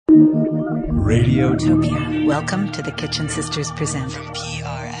Radiotopia. Welcome to the Kitchen Sisters Present. From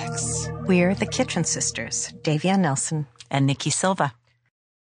PRX. We're the Kitchen Sisters, Davia Nelson and Nikki Silva.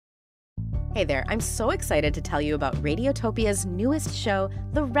 Hey there, I'm so excited to tell you about Radiotopia's newest show,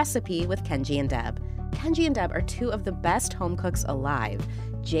 The Recipe with Kenji and Deb. Kenji and Deb are two of the best home cooks alive.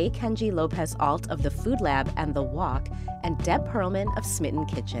 J. Kenji Lopez Alt of the Food Lab and The Walk, and Deb Perlman of Smitten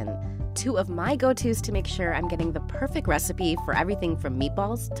Kitchen. Two of my go-tos to make sure I'm getting the perfect recipe for everything from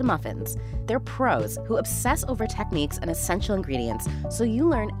meatballs to muffins. They're pros who obsess over techniques and essential ingredients, so you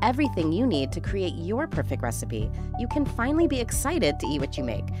learn everything you need to create your perfect recipe. You can finally be excited to eat what you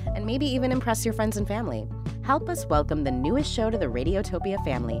make, and maybe even impress your friends and family. Help us welcome the newest show to the Radiotopia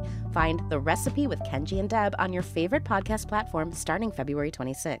family. Find The Recipe with Kenji and Deb on your favorite podcast platform starting February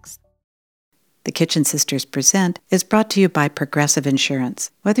 26th. The Kitchen Sisters Present is brought to you by Progressive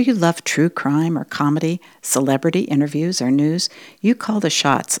Insurance. Whether you love true crime or comedy, celebrity interviews or news, you call the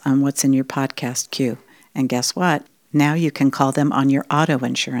shots on what's in your podcast queue. And guess what? Now you can call them on your auto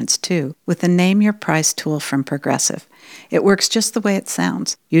insurance too with the Name Your Price tool from Progressive. It works just the way it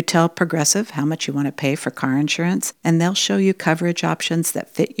sounds. You tell Progressive how much you want to pay for car insurance, and they'll show you coverage options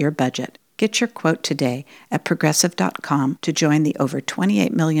that fit your budget. Get your quote today at Progressive.com to join the over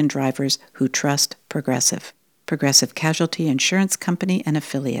 28 million drivers who trust Progressive. Progressive Casualty Insurance Company and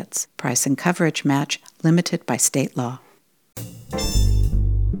Affiliates. Price and coverage match limited by state law.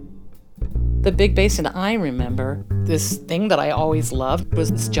 The Big Basin, I remember, this thing that I always loved was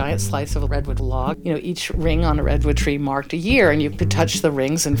this giant slice of a redwood log. You know, each ring on a redwood tree marked a year, and you could touch the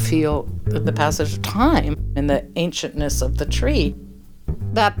rings and feel the passage of time and the ancientness of the tree.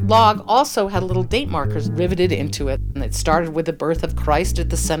 That log also had little date markers riveted into it, and it started with the birth of Christ at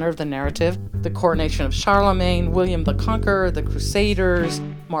the center of the narrative, the coronation of Charlemagne, William the Conqueror, the Crusaders,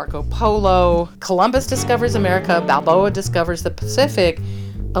 Marco Polo, Columbus discovers America, Balboa discovers the Pacific,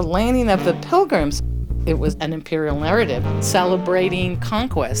 a landing of the Pilgrims. It was an imperial narrative celebrating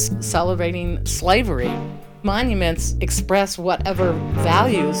conquest, celebrating slavery. Monuments express whatever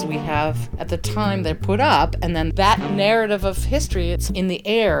values we have at the time they're put up, and then that narrative of history, it's in the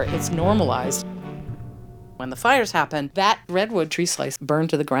air, it's normalized. When the fires happened, that redwood tree slice burned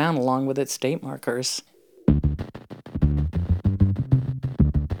to the ground along with its date markers.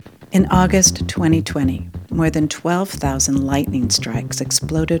 In August 2020, more than 12,000 lightning strikes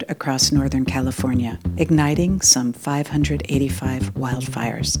exploded across Northern California, igniting some 585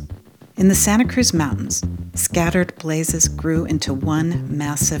 wildfires. In the Santa Cruz Mountains, scattered blazes grew into one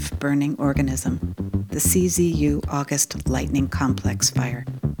massive burning organism, the CZU August Lightning Complex Fire,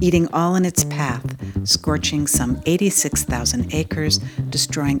 eating all in its path, scorching some 86,000 acres,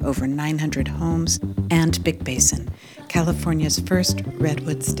 destroying over 900 homes, and Big Basin, California's first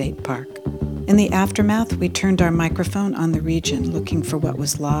redwood state park. In the aftermath, we turned our microphone on the region, looking for what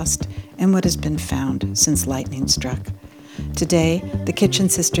was lost and what has been found since lightning struck. Today, the Kitchen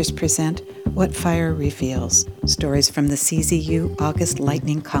Sisters present What Fire Reveals, stories from the CZU August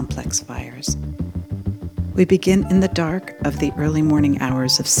Lightning Complex fires. We begin in the dark of the early morning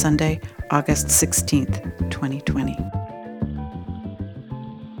hours of Sunday, August 16th, 2020.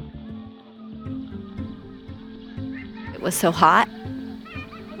 It was so hot.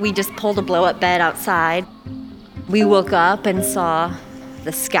 We just pulled a blow-up bed outside. We woke up and saw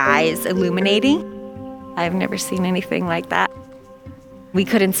the skies illuminating. I've never seen anything like that. We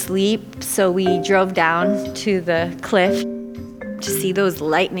couldn't sleep, so we drove down to the cliff to see those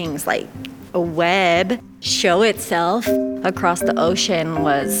lightnings, like a web, show itself across the ocean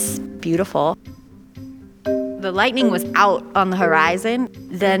was beautiful. The lightning was out on the horizon.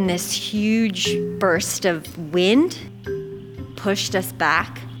 Then this huge burst of wind pushed us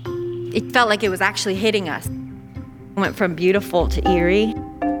back. It felt like it was actually hitting us. It went from beautiful to eerie.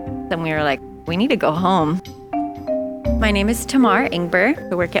 Then we were like, we need to go home. My name is Tamar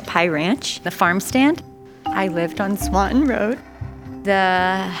Ingber. I work at Pie Ranch, the farm stand. I lived on Swanton Road.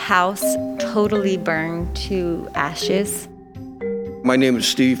 The house totally burned to ashes. My name is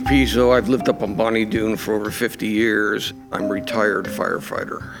Steve Pizzo. I've lived up on Bonnie Doon for over 50 years. I'm a retired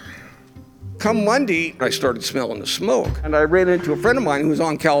firefighter. Come Monday, I started smelling the smoke, and I ran into a friend of mine who was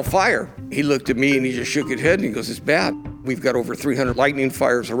on Cal Fire. He looked at me and he just shook his head and he goes, it's bad. We've got over 300 lightning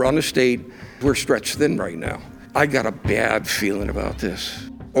fires around the state. We're stretched thin right now. I got a bad feeling about this.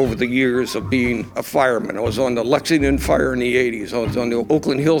 Over the years of being a fireman, I was on the Lexington fire in the 80s. I was on the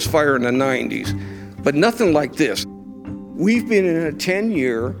Oakland Hills fire in the 90s, but nothing like this. We've been in a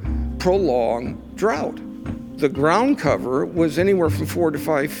 10-year prolonged drought. The ground cover was anywhere from 4 to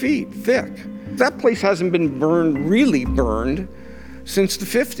 5 feet thick. That place hasn't been really burned, since the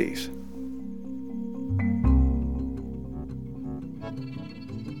 50s.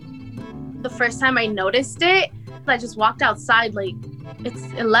 The first time I noticed it, I just walked outside like, it's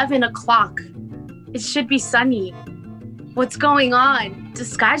 11 o'clock. It should be sunny. What's going on? The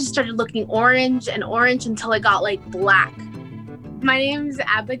sky just started looking orange and orange until it got like black. My name's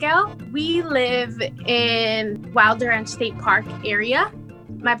Abigail. We live in Wilder Ranch State Park area.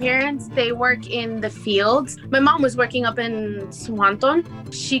 My parents, they work in the fields. My mom was working up in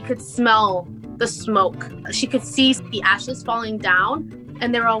Swanton. She could smell the smoke. She could see the ashes falling down.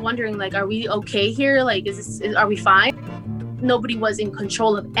 And they were all wondering, like, are we okay here? Like, are we fine? Nobody was in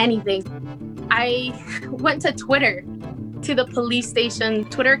control of anything. I went to Twitter, to the police station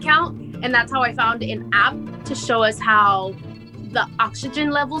Twitter account, and that's how I found an app to show us how the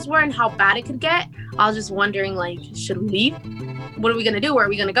oxygen levels were and how bad it could get. I was just wondering, like, should we leave? What are we gonna do? Where are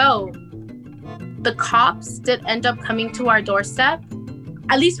we gonna go? The cops did end up coming to our doorstep.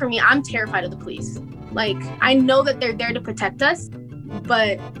 At least for me, I'm terrified of the police. Like, I know that they're there to protect us,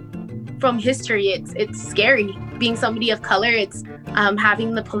 but from history, it's scary. Being somebody of color, it's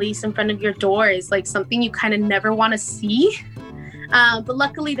having the police in front of your door is like something you kind of never want to see. But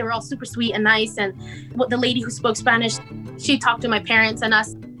luckily, they were all super sweet and nice. And the lady who spoke Spanish, she talked to my parents and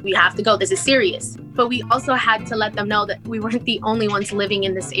us. We have to go. This is serious. But we also had to let them know that we weren't the only ones living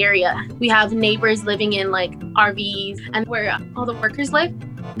in this area. We have neighbors living in like RVs and where all the workers live.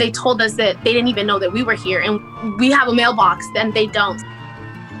 They told us that they didn't even know that we were here, and we have a mailbox and they don't.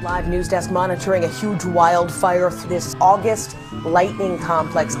 Live news desk monitoring a huge wildfire this August. Lightning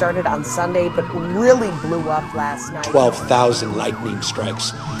complex started on Sunday, but really blew up last night. 12,000 lightning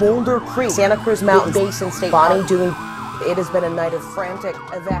strikes. Boulder Creek, Santa Cruz Mountains, Big Basin State Bonnie doing. It has been a night of frantic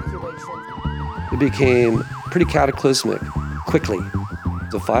evacuation. It became pretty cataclysmic quickly.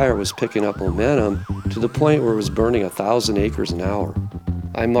 The fire was picking up momentum to the point where it was burning 1,000 acres an hour.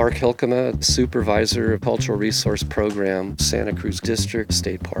 I'm Mark Hylkema, supervisor of Cultural Resource Program, Santa Cruz District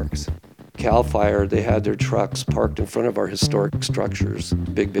State Parks. CAL FIRE, they had their trucks parked in front of our historic structures,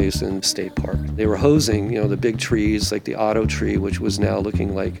 Big Basin State Park. They were hosing, the big trees, like the auto tree, which was now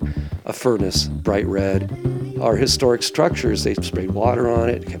looking like a furnace, bright red. Our historic structures, they sprayed water on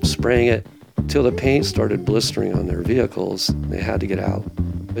it, kept spraying it, until the paint started blistering on their vehicles. They had to get out.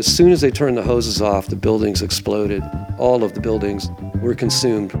 As soon as they turned the hoses off, the buildings exploded. All of the buildings were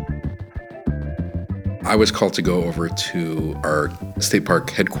consumed. I was called to go over to our state park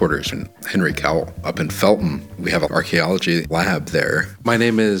headquarters in Henry Howell up in Felton. We have an archaeology lab there. My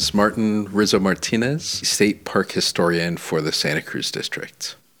name is Rizzo Martinez, state park historian for the Santa Cruz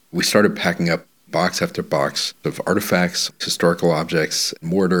District. We started packing up box after box of artifacts, historical objects,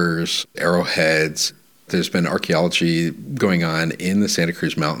 mortars, arrowheads. There's been archaeology going on in the Santa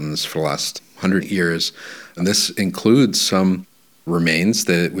Cruz Mountains for the last 100 years. And this includes some remains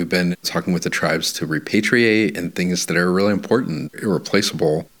that we've been talking with the tribes to repatriate and things that are really important,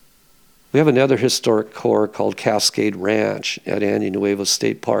 irreplaceable. We have another historic core called Cascade Ranch at Andy Nuevo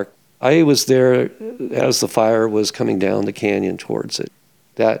State Park. I was there as the fire was coming down the canyon towards it.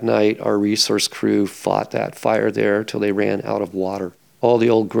 That night, our resource crew fought that fire there till they ran out of water. All the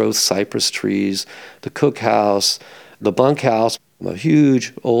old growth cypress trees, the cookhouse, the bunkhouse, a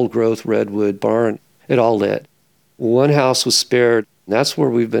huge old growth redwood barn, it all lit. One house was spared, and that's where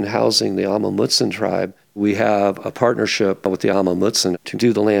we've been housing the Amah Mutsun tribe. We have a partnership with the Amah Mutsun to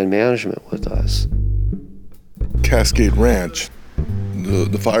do the land management with us. Cascade Ranch,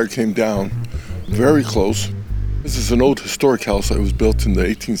 the fire came down very close. This is an old historic house that was built in the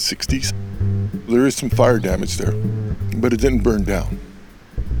 1860s. There is some fire damage there, but it didn't burn down.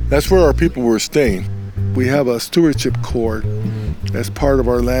 That's where our people were staying. We have a stewardship corps as part of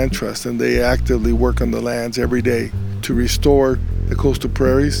our land trust, and they actively work on the lands every day to restore the coastal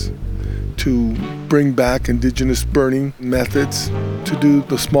prairies, to bring back indigenous burning methods, to do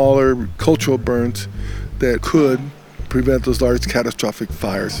the smaller cultural burns that could prevent those large catastrophic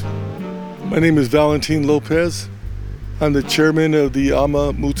fires. My name is Valentin Lopez. I'm the chairman of the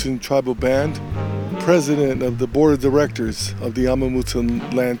Amah Mutsun Tribal Band, president of the board of directors of the Amah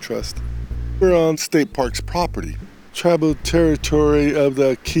Mutsun Land Trust. We're on State Park's property, tribal territory of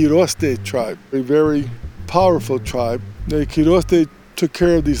the Quiroste tribe, a very powerful tribe. The Quiroste took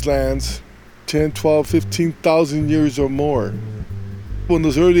care of these lands 10, 12, 15,000 years or more. When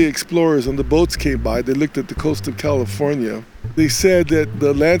those early explorers on the boats came by, they looked at the coast of California. They said that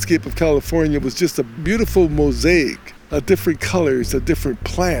the landscape of California was just a beautiful mosaic of different colors, of different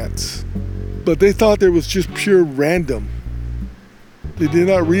plants. But they thought there was just pure random. They did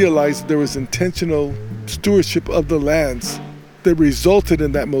not realize that there was intentional stewardship of the lands that resulted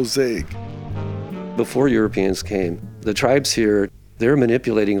in that mosaic. Before Europeans came, the tribes here, they're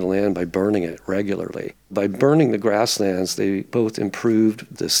manipulating the land by burning it regularly. By burning the grasslands, they both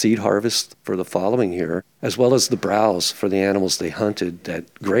improved the seed harvest for the following year, as well as the browse for the animals they hunted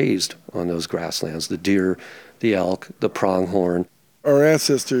that grazed on those grasslands, the deer, the elk, the pronghorn. Our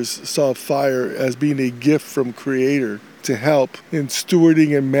ancestors saw fire as being a gift from Creator to help in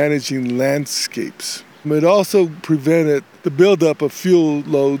stewarding and managing landscapes. It also prevented the buildup of fuel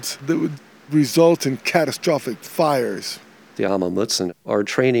loads that would result in catastrophic fires. The Amah Mutsun are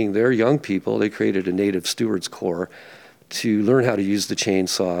training their young people. They created a Native Stewards Corps to learn how to use the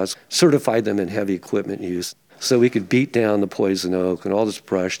chainsaws, certified them in heavy equipment use, so we could beat down the poison oak and all this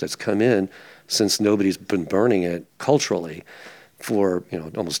brush that's come in since nobody's been burning it culturally for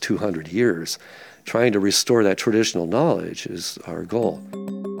almost 200 years. Trying to restore that traditional knowledge is our goal.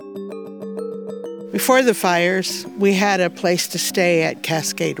 Before the fires, we had a place to stay at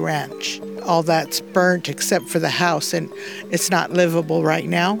Cascade Ranch. All that's burnt except for the house, and it's not livable right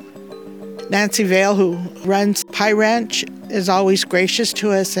now. Nancy Vale, who runs Pie Ranch, is always gracious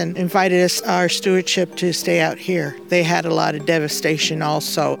to us and invited us, our stewardship, to stay out here. They had a lot of devastation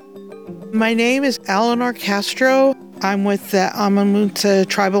also. My name is Eleanor Castro. I'm with the Amah Mutsun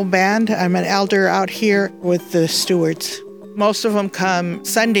Tribal Band. I'm an elder out here with the stewards. Most of them come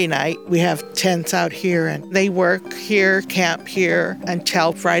Sunday night. We have tents out here, and they work here, camp here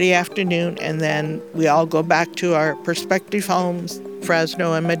until Friday afternoon, and then we all go back to our prospective homes,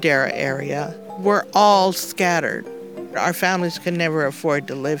 Fresno and Madera area. We're all scattered. Our families could never afford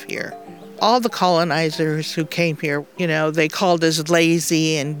to live here. All the colonizers who came here, they called us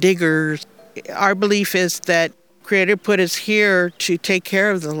lazy and diggers. Our belief is that Creator put us here to take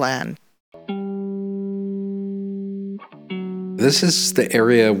care of the land. This is the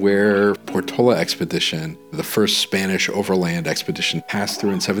area where Portola expedition, the first Spanish overland expedition, passed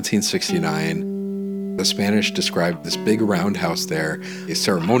through in 1769. The Spanish described this big roundhouse there, a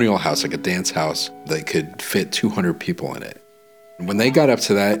ceremonial house, like a dance house, that could fit 200 people in it. When they got up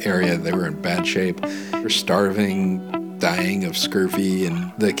to that area, they were in bad shape. They were starving, dying of scurvy,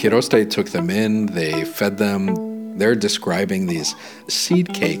 and the Quiroste took them in, they fed them. They're describing these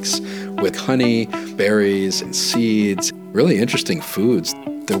seed cakes with honey, berries, and seeds, really interesting foods.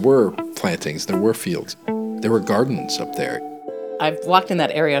 There were plantings, there were fields, there were gardens up there. I've walked in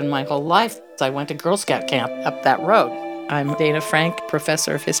that area in my whole life. I went to Girl Scout camp up that road. I'm Dana Frank,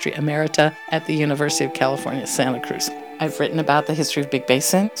 Professor of History Emerita at the University of California, Santa Cruz. I've written about the history of Big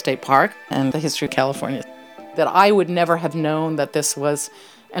Basin State Park and the history of California. That I would never have known that this was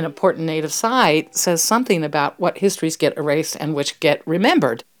an important native site says something about what histories get erased and which get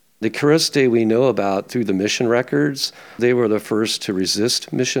remembered. The Quiroste we know about through the mission records. They were the first to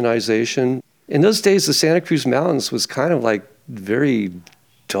resist missionization. In those days, the Santa Cruz Mountains was kind of like very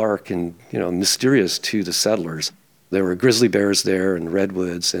dark and mysterious to the settlers. There were grizzly bears there and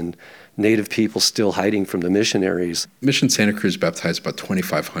redwoods and native people still hiding from the missionaries. Mission Santa Cruz baptized about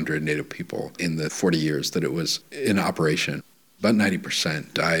 2,500 native people in the 40 years that it was in operation. About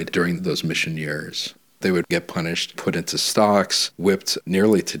 90% died during those mission years. They would get punished, put into stocks, whipped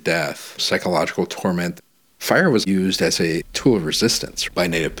nearly to death, psychological torment. Fire was used as a tool of resistance by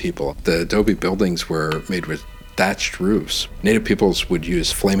native people. The adobe buildings were made with thatched roofs. Native peoples would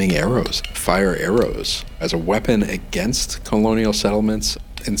use flaming arrows, fire arrows, as a weapon against colonial settlements.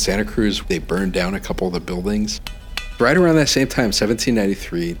 In Santa Cruz, they burned down a couple of the buildings. Right around that same time,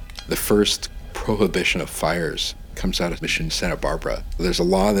 1793, the first prohibition of fires comes out of Mission Santa Barbara. There's a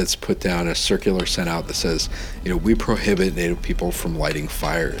law that's put down, a circular sent out that says, we prohibit Native people from lighting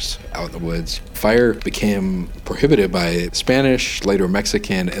fires out in the woods. Fire became prohibited by Spanish, later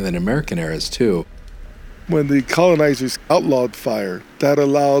Mexican, and then American eras too. When the colonizers outlawed fire, that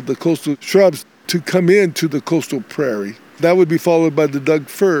allowed the coastal shrubs to come into the coastal prairie. That would be followed by the Doug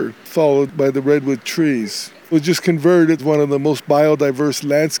fir, followed by the redwood trees. It was just converted one of the most biodiverse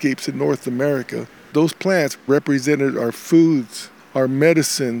landscapes in North America. Those plants represented our foods, our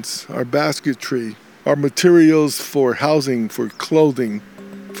medicines, our basketry, our materials for housing, for clothing,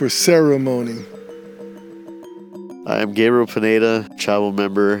 for ceremony. I am Gabriel Pineda, tribal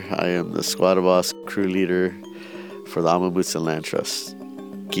member. I am the squad boss, crew leader for the Amah Mutsun Land Trust.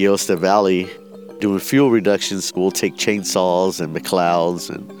 Quiroste Valley, doing fuel reductions, we'll take chainsaws and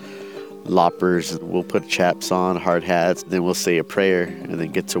McLeods and loppers, and we'll put chaps on, hard hats, then we'll say a prayer and then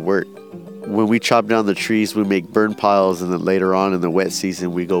get to work. When we chop down the trees, we make burn piles, and then later on in the wet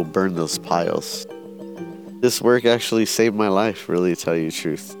season, we go burn those piles. This work actually saved my life, really, to tell you the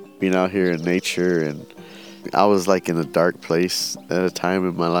truth. Being out here in nature, and I was like in a dark place at a time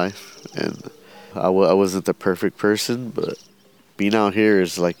in my life, and I wasn't the perfect person, but being out here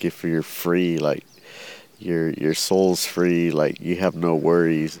is like if you're free, like your soul's free, like you have no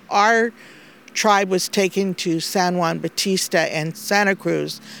worries. Our tribe was taken to San Juan Bautista and Santa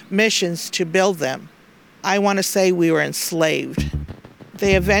Cruz missions to build them. I want to say we were enslaved.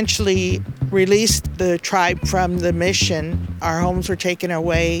 They eventually released the tribe from the mission. Our homes were taken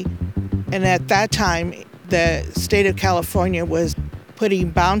away. And at that time, the state of California was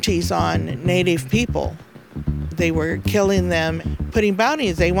putting bounties on Native people. They were killing them, putting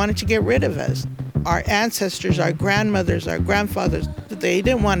bounties. They wanted to get rid of us. Our ancestors, our grandmothers, our grandfathers, they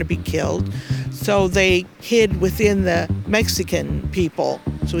didn't want to be killed. So they hid within the Mexican people.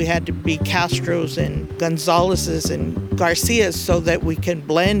 So we had to be Castros and Gonzaleses and Garcias so that we can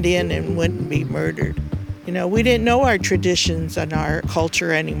blend in and wouldn't be murdered. You know, we didn't know our traditions and our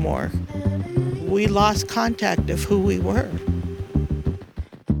culture anymore. We lost contact of who we were.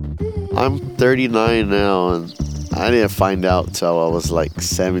 I'm 39 now, and I didn't find out till I was like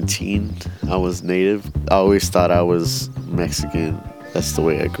 17 I was Native. I always thought I was Mexican. That's the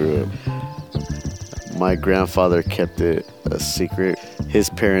way I grew up. My grandfather kept it a secret. His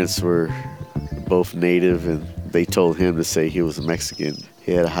parents were both Native, and they told him to say he was Mexican.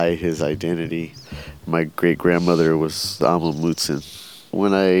 He had to hide his identity. My great-grandmother was Amah Mutsun.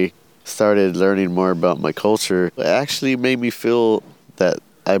 When I started learning more about my culture, it actually made me feel that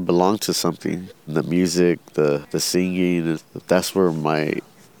I belong to something. The music, the singing, that's where my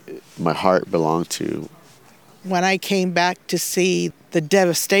heart belonged to. When I came back to see the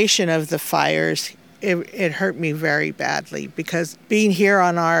devastation of the fires, it hurt me very badly because being here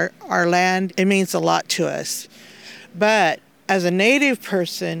on our land, it means a lot to us. But as a Native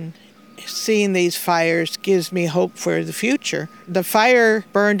person, seeing these fires gives me hope for the future. The fire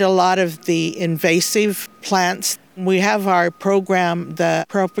burned a lot of the invasive plants. We have our program, the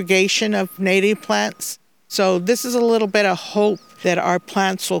propagation of native plants. So this is a little bit of hope that our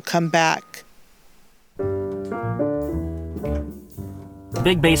plants will come back.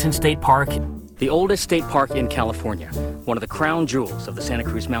 Big Basin State Park, the oldest state park in California, one of the crown jewels of the Santa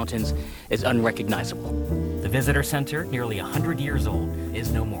Cruz Mountains, is unrecognizable. The visitor center, nearly 100 years old,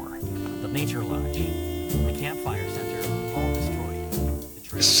 is no more. The nature lodge, the campfire center, all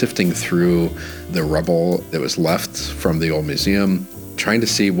destroyed. Sifting through the rubble that was left from the old museum, trying to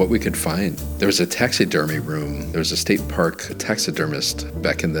see what we could find. There was a taxidermy room. There was a state park taxidermist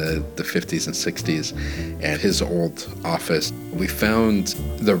back in the 50s and 60s, and his old office. We found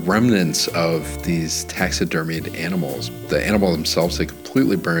the remnants of these taxidermied animals. The animal themselves had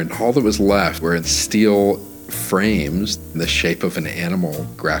completely burned. All that was left were in steel frames, the shape of an animal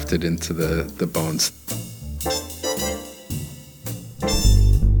grafted into the bones.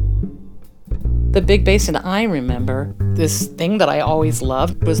 The Big Basin I remember, this thing that I always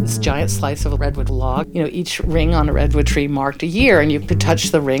loved was this giant slice of a redwood log. You know, each ring on a redwood tree marked a year, and you could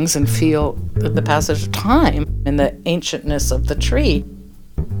touch the rings and feel the passage of time and the ancientness of the tree.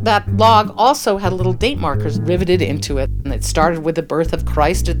 That log also had little date markers riveted into it, and it started with the birth of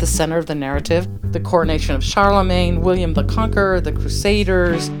Christ at the center of the narrative, the coronation of Charlemagne, William the Conqueror, the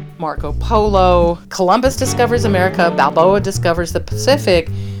Crusaders, Marco Polo, Columbus discovers America, Balboa discovers the Pacific,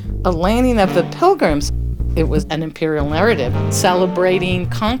 a landing of the Pilgrims. It was an imperial narrative celebrating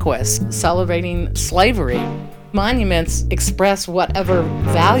conquest, celebrating slavery. Monuments express whatever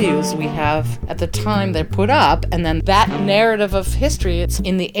values we have at the time they're put up, and then that narrative of history, it's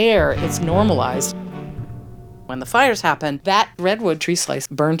in the air, it's normalized. When the fires happened, that redwood tree slice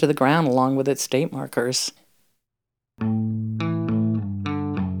burned to the ground along with its date markers.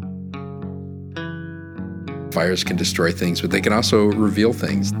 Fires can destroy things, but they can also reveal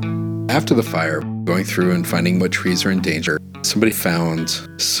things. After the fire, going through and finding what trees are in danger, somebody found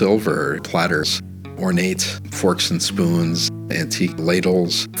silver platters, ornate forks and spoons, antique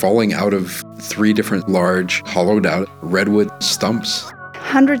ladles, falling out of 3 different large, hollowed-out redwood stumps.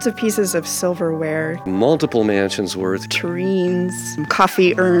 Hundreds of pieces of silverware. Multiple mansions worth. Tureens,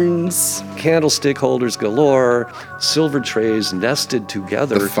 coffee urns. Candlestick holders galore, silver trays nested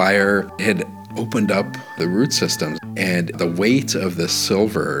together. The fire had opened up the root systems, and the weight of the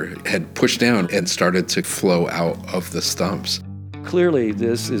silver had pushed down and started to flow out of the stumps. Clearly,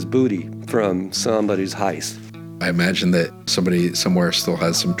 this is booty from somebody's heist. I imagine that somebody somewhere still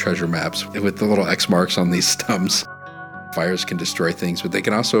has some treasure maps with the little X marks on these stumps. Fires can destroy things, but they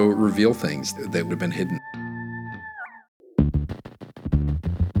can also reveal things that would have been hidden.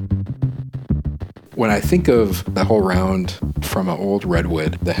 When I think of the whole round from an old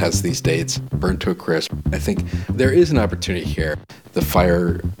redwood that has these dates burnt to a crisp, I think there is an opportunity here. The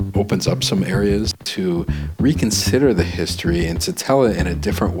fire opens up some areas to reconsider the history and to tell it in a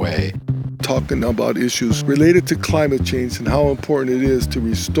different way. Talking about issues related to climate change and how important it is to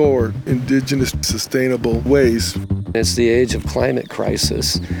restore indigenous sustainable ways. It's the age of climate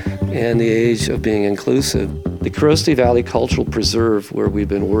crisis. and the age of being inclusive. The Cruz Valley Cultural Preserve, where we've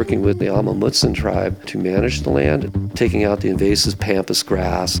been working with the Amah Mutsun tribe to manage the land, taking out the invasive pampas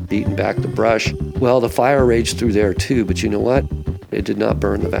grass, beating back the brush. Well, the fire raged through there too, but you know what? It did not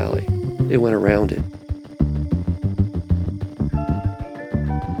burn the valley. It went around it.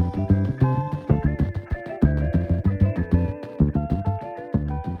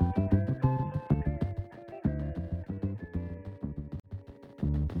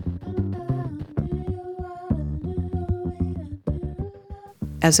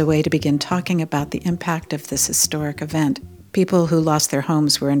 As a way to begin talking about the impact of this historic event, people who lost their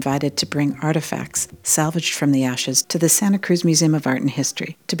homes were invited to bring artifacts salvaged from the ashes to the Santa Cruz Museum of Art and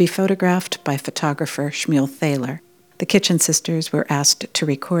History to be photographed by photographer Shmuel Thaler. The Kitchen Sisters were asked to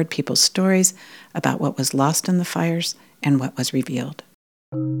record people's stories about what was lost in the fires and what was revealed.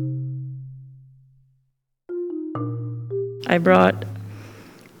 I brought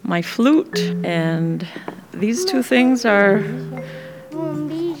my flute, and these two things are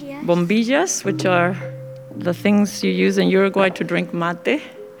bombillas, which are the things you use in Uruguay to drink mate.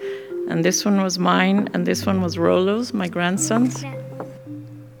 And this one was mine, and this one was Rolo's, my grandson's.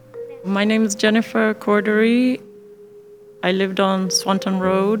 My name is Jennifer Cordery. I lived on Swanton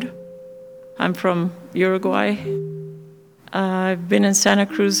Road. I'm from Uruguay. I've been in Santa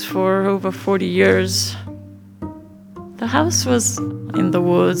Cruz for over 40 years. The house was in the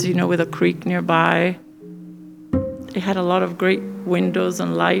woods, with a creek nearby. It had a lot of great windows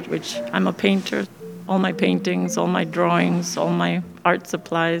and light, which I'm a painter. All my paintings, all my drawings, all my art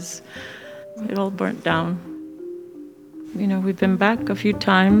supplies, it all burnt down. We've been back a few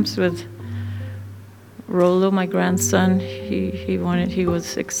times with Rolo, my grandson. He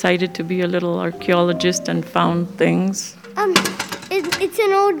was excited to be a little archaeologist and found things. It's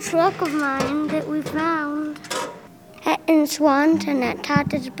an old truck of mine that we found in Swanton at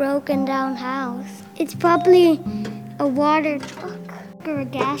Tata's broken down house. It's probably a water truck or a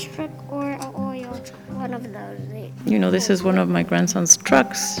gas truck or an oil truck, one of those. This is one of my grandson's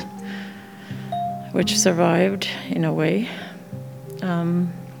trucks, which survived in a way.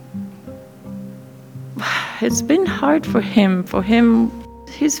 It's been hard for him.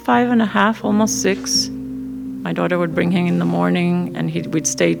 He's 5.5, almost 6. My daughter would bring him in the morning, and we'd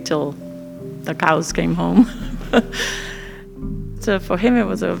stay till the cows came home. So for him, it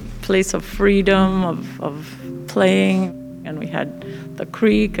was a place of freedom, of playing. And we had the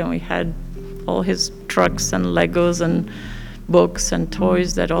creek, and we had all his trucks and Legos and books and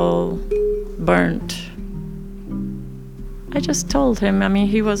toys that all burnt. I just told him,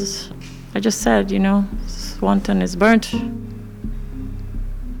 I just said, Swanton is burnt.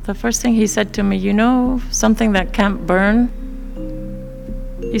 The first thing he said to me, something that can't burn?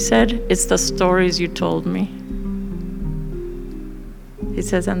 He said, it's the stories you told me. He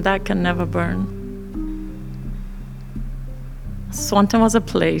says, and that can never burn. Swanton was a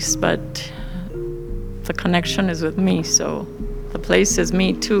place, but the connection is with me, so the place is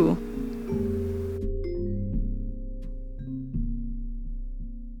me too.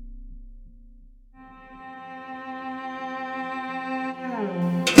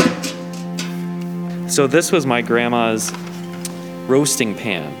 So this was my grandma's roasting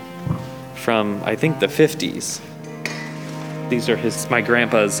pan from, I think, the 50s. These are my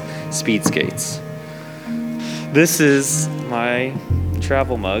grandpa's speed skates. This is my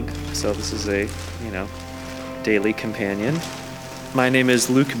travel mug. So this is a, daily companion. My name is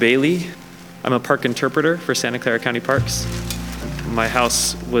Luke Bailey. I'm a park interpreter for Santa Clara County Parks. My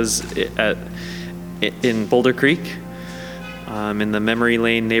house was in Boulder Creek, in the Memory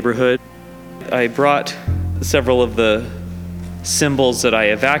Lane neighborhood. I brought several of the symbols that I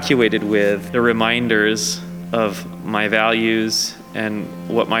evacuated with, the reminders of my values and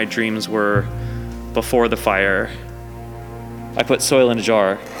what my dreams were before the fire. I put soil in a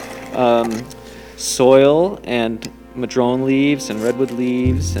jar. Soil and madrone leaves and redwood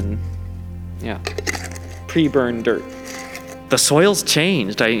leaves and pre-burned dirt. The soil's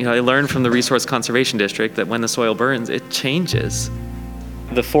changed. I learned from the Resource Conservation District that when the soil burns, it changes.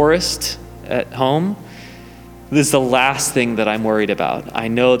 The forest at home, this is the last thing that I'm worried about. I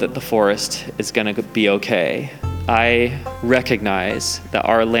know that the forest is going to be okay. I recognize that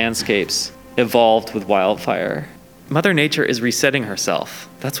our landscapes evolved with wildfire. Mother Nature is resetting herself.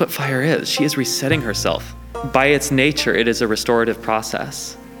 That's what fire is. She is resetting herself. By its nature, it is a restorative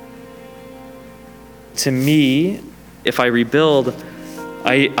process. To me, if I rebuild,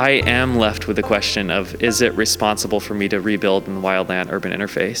 I am left with the question of, is it responsible for me to rebuild in the wildland-urban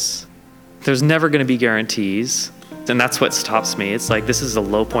interface? There's never going to be guarantees, and that's what stops me. It's like, this is a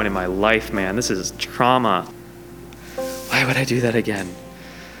low point in my life, man. This is trauma. Why would I do that again?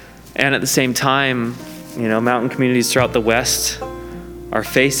 And at the same time, mountain communities throughout the West are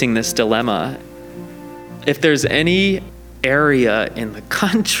facing this dilemma. If there's any area in the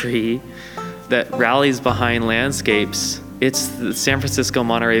country that rallies behind landscapes, it's the San Francisco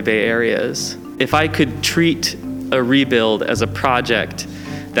Monterey Bay areas. If I could treat a rebuild as a project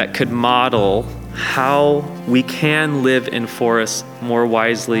that could model how we can live in forests more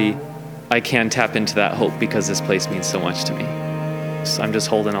wisely, I can tap into that hope because this place means so much to me. So I'm just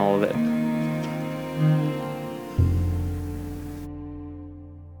holding all of it.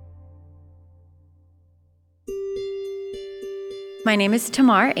 My name is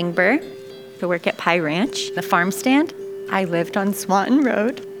Tamar Ingber. I work at Pie Ranch, the farm stand. I lived on Swanton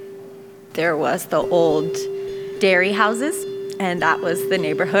Road. There was the old dairy houses, and that was the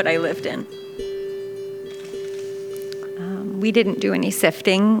neighborhood I lived in. We didn't do any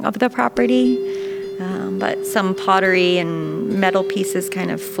sifting of the property, but some pottery and metal pieces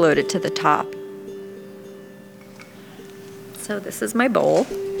kind of floated to the top. So this is my bowl.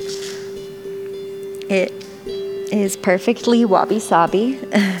 It is perfectly wabi-sabi,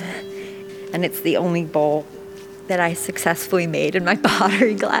 and it's the only bowl that I successfully made in my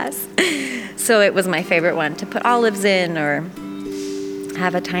pottery glass. So it was my favorite one to put olives in or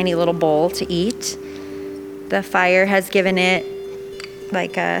have a tiny little bowl to eat. The fire has given it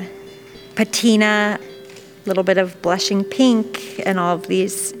like a patina, a little bit of blushing pink, and all of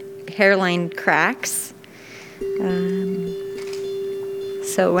these hairline cracks.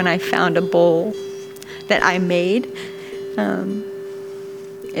 So when I found a bowl that I made,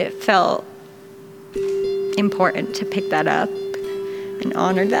 it felt important to pick that up and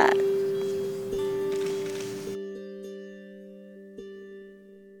honor that.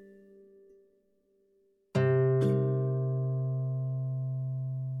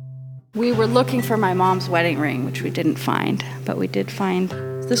 We were looking for my mom's wedding ring, which we didn't find, but we did find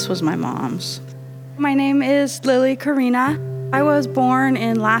this was my mom's. My name is Lily Karina. I was born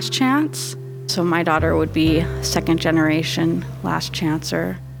in Last Chance, so my daughter would be second generation Last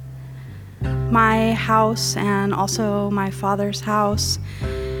Chancer. My house and also my father's house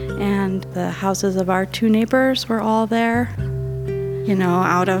and the houses of our two neighbors were all there.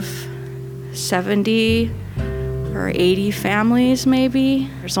 Out of 70 or 80 families maybe,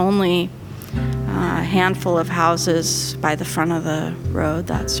 there's only a handful of houses by the front of the road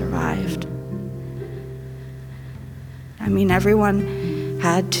that survived. Everyone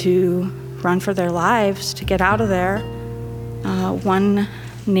had to run for their lives to get out of there. One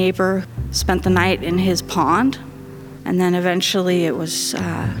neighbor spent the night in his pond, and then eventually it was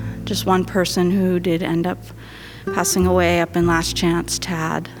just one person who did end up passing away up in Last Chance,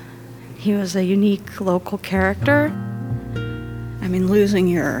 Tad. He was a unique local character. Losing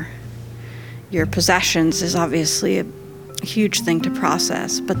your possessions is obviously a huge thing to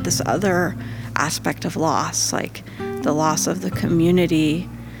process, but this other aspect of loss, like the loss of the community,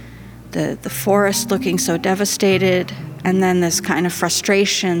 the forest looking so devastated, and then this kind of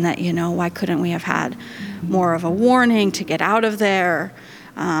frustration that, why couldn't we have had more of a warning to get out of there?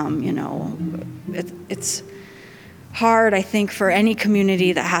 It's hard, I think, for any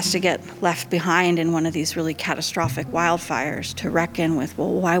community that has to get left behind in one of these really catastrophic wildfires to reckon with,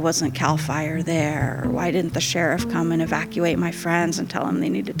 well, why wasn't CAL FIRE there? Or why didn't the sheriff come and evacuate my friends and tell them they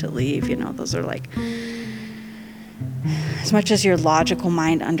needed to leave? Those are like, as much as your logical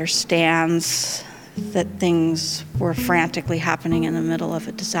mind understands that things were frantically happening in the middle of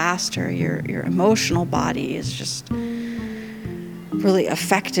a disaster, your emotional body is just really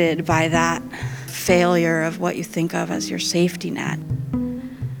affected by that failure of what you think of as your safety net.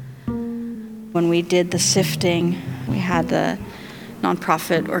 When we did the sifting, we had the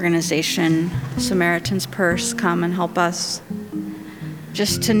nonprofit organization Samaritan's Purse come and help us,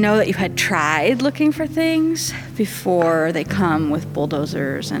 just to know that you had tried looking for things before they come with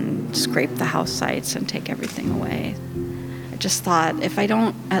bulldozers and scrape the house sites and take everything away. I just thought, if I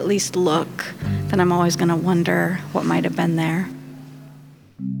don't at least look, then I'm always going to wonder what might have been there.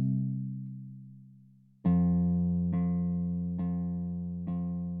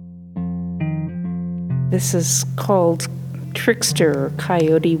 This is called Trickster or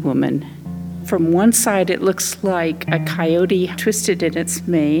Coyote Woman. From one side, it looks like a coyote twisted in its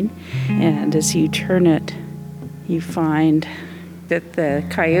mane, and as you turn it, you find that the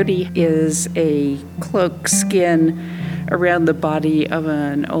coyote is a cloak skin around the body of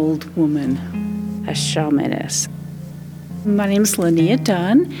an old woman, a shamaness. My name is Linnea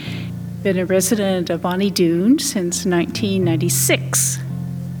Dunn. Been a resident of Bonnie Doon since 1996.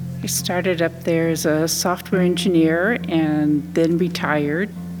 I started up there as a software engineer and then retired.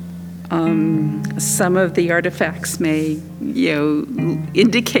 Some of the artifacts may,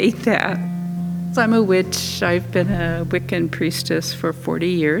 indicate that. I'm a witch. I've been a Wiccan priestess for 40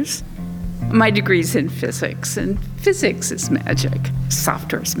 years. My degree's in physics, and physics is magic.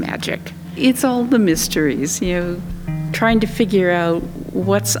 Software is magic. It's all the mysteries, trying to figure out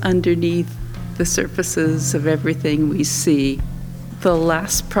what's underneath the surfaces of everything we see. The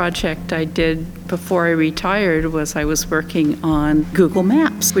last project I did before I retired was I was working on Google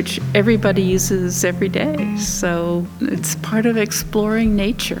Maps, which everybody uses every day. So it's part of exploring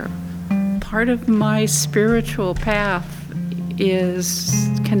nature. Part of my spiritual path is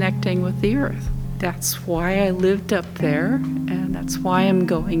connecting with the earth. That's why I lived up there, and that's why I'm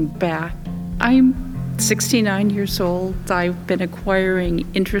going back. I'm 69 years old. I've been acquiring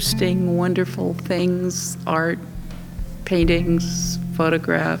interesting, wonderful things, art, paintings,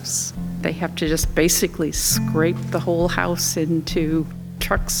 photographs. They have to just basically scrape the whole house into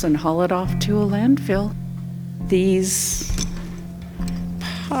trucks and haul it off to a landfill. These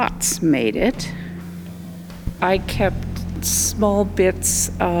pots made it. I kept small bits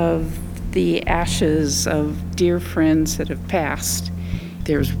of the ashes of dear friends that have passed.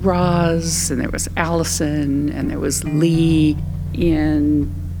 There's Roz, and there was Allison, and there was Lee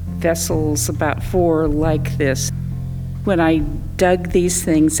in vessels about 4 like this. When I dug these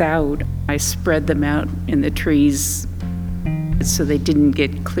things out, I spread them out in the trees so they didn't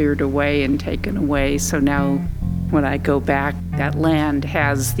get cleared away and taken away. So now when I go back, that land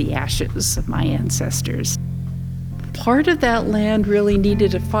has the ashes of my ancestors. Part of that land really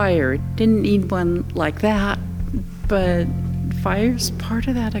needed a fire. It didn't need one like that, but fire's part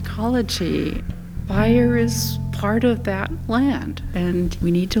of that ecology. Fire is part of that land, and we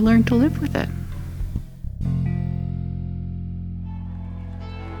need to learn to live with it.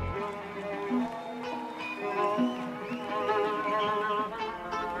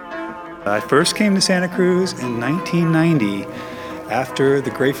 I first came to Santa Cruz in 1990 after the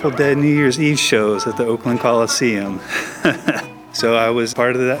Grateful Dead New Year's Eve shows at the Oakland Coliseum. So I was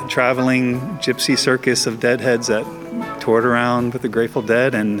part of that traveling gypsy circus of deadheads that toured around with the Grateful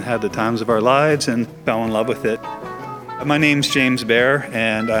Dead and had the times of our lives and fell in love with it. My name's James Bear,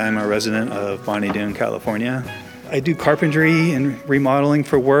 and I'm a resident of Bonnie Doon, California. I do carpentry and remodeling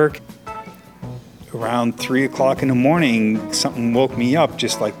for work. Around 3 o'clock in the morning, something woke me up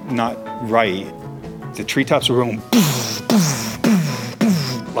just like not right. The treetops were going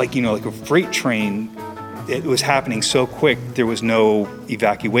like a freight train. It was happening so quick, there was no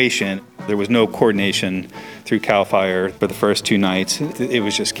evacuation. There was no coordination through CAL FIRE for the first 2 nights. It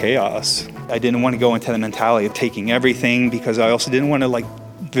was just chaos. I didn't want to go into the mentality of taking everything because I also didn't want to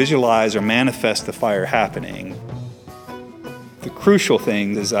visualize or manifest the fire happening. The crucial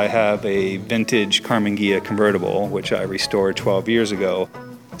thing is I have a vintage Carmen Ghia convertible, which I restored 12 years ago.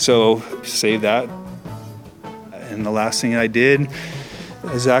 So save that. And the last thing I did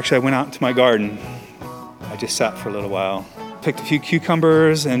is actually I went out into my garden. I just sat for a little while, picked a few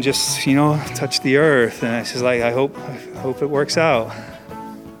cucumbers and just, touched the earth. And I was just I hope it works out.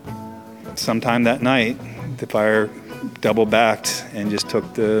 Sometime that night, the fire double backed and just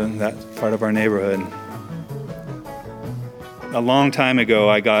took that part of our neighborhood. A long time ago,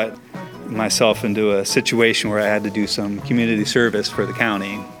 I got myself into a situation where I had to do some community service for the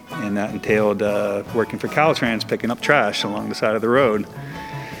county, and that entailed working for Caltrans, picking up trash along the side of the road.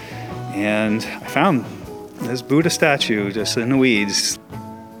 And I found this Buddha statue just in the weeds.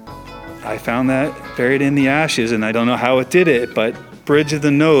 I found that buried in the ashes, and I don't know how it did it, but bridge of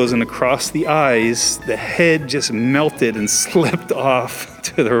the nose and across the eyes, the head just melted and slipped off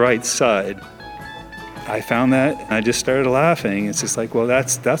to the right side. I found that, and I just started laughing. It's just well,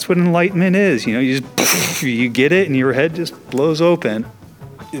 that's what enlightenment is. You get it, and your head just blows open.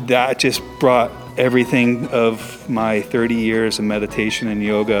 That just brought everything of my 30 years of meditation and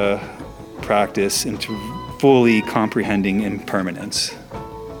yoga practice into fully comprehending impermanence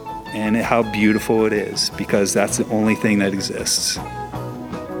and how beautiful it is, because that's the only thing that exists.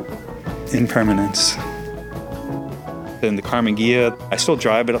 Impermanence. In the Carmen Ghia, I still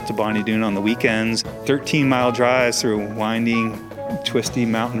drive it up to Bonnie Doon on the weekends. 13-mile drives through winding, twisty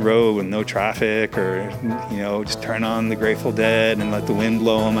mountain road with no traffic, or just turn on the Grateful Dead and let the wind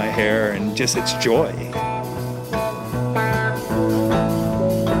blow in my hair, and just it's joy.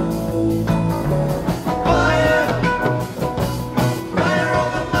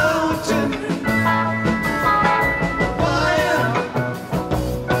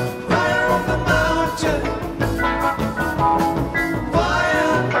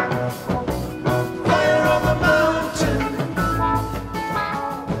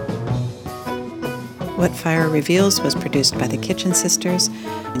 What Fire Reveals was produced by the Kitchen Sisters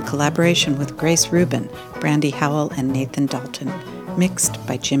in collaboration with Grace Rubin, Brandi, Howell, and Nathan Dalton. Mixed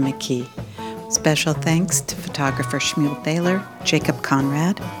by Jim McKee. Special thanks to photographer Shmuel Thaler, Jacob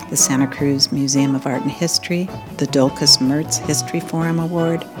Conrad, the Santa Cruz Museum of Art and History, the Dolcus Mertz History Forum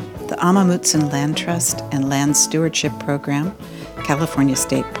Award, the Amah Mutsun Land Trust and Land Stewardship Program, California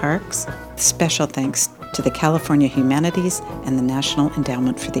State Parks. Special thanks to the California Humanities and the National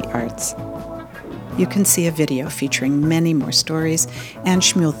Endowment for the Arts. You can see a video featuring many more stories and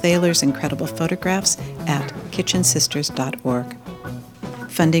Shmuel Thaler's incredible photographs at kitchensisters.org.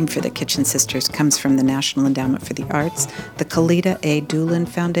 Funding for the Kitchen Sisters comes from the National Endowment for the Arts, the Kalita A. Doolin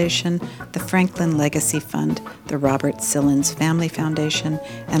Foundation, the Franklin Legacy Fund, the Robert Sillins Family Foundation,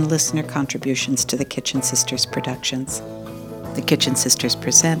 and listener contributions to the Kitchen Sisters productions. The Kitchen Sisters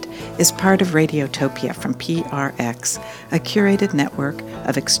Present is part of Radiotopia from PRX, a curated network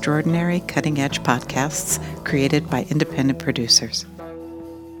of extraordinary cutting-edge podcasts created by independent producers.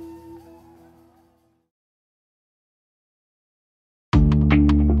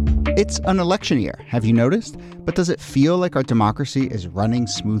 It's an election year, have you noticed? But does it feel like our democracy is running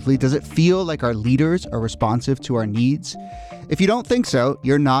smoothly? Does it feel like our leaders are responsive to our needs? If you don't think so,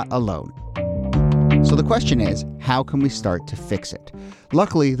 you're not alone. So the question is, how can we start to fix it?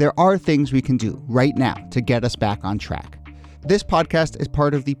 Luckily, there are things we can do right now to get us back on track. This podcast is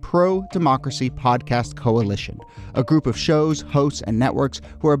part of the Pro-Democracy Podcast Coalition, a group of shows, hosts, and networks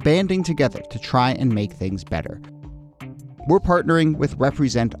who are banding together to try and make things better. We're partnering with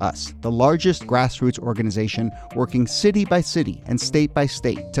Represent Us, the largest grassroots organization working city by city and state by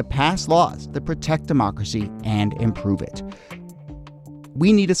state to pass laws that protect democracy and improve it.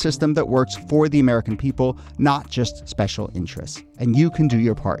 We need a system that works for the American people, not just special interests. And you can do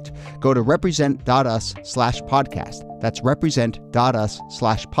your part. Go to represent.us/podcast. That's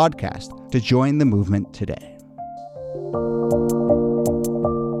represent.us/podcast to join the movement today.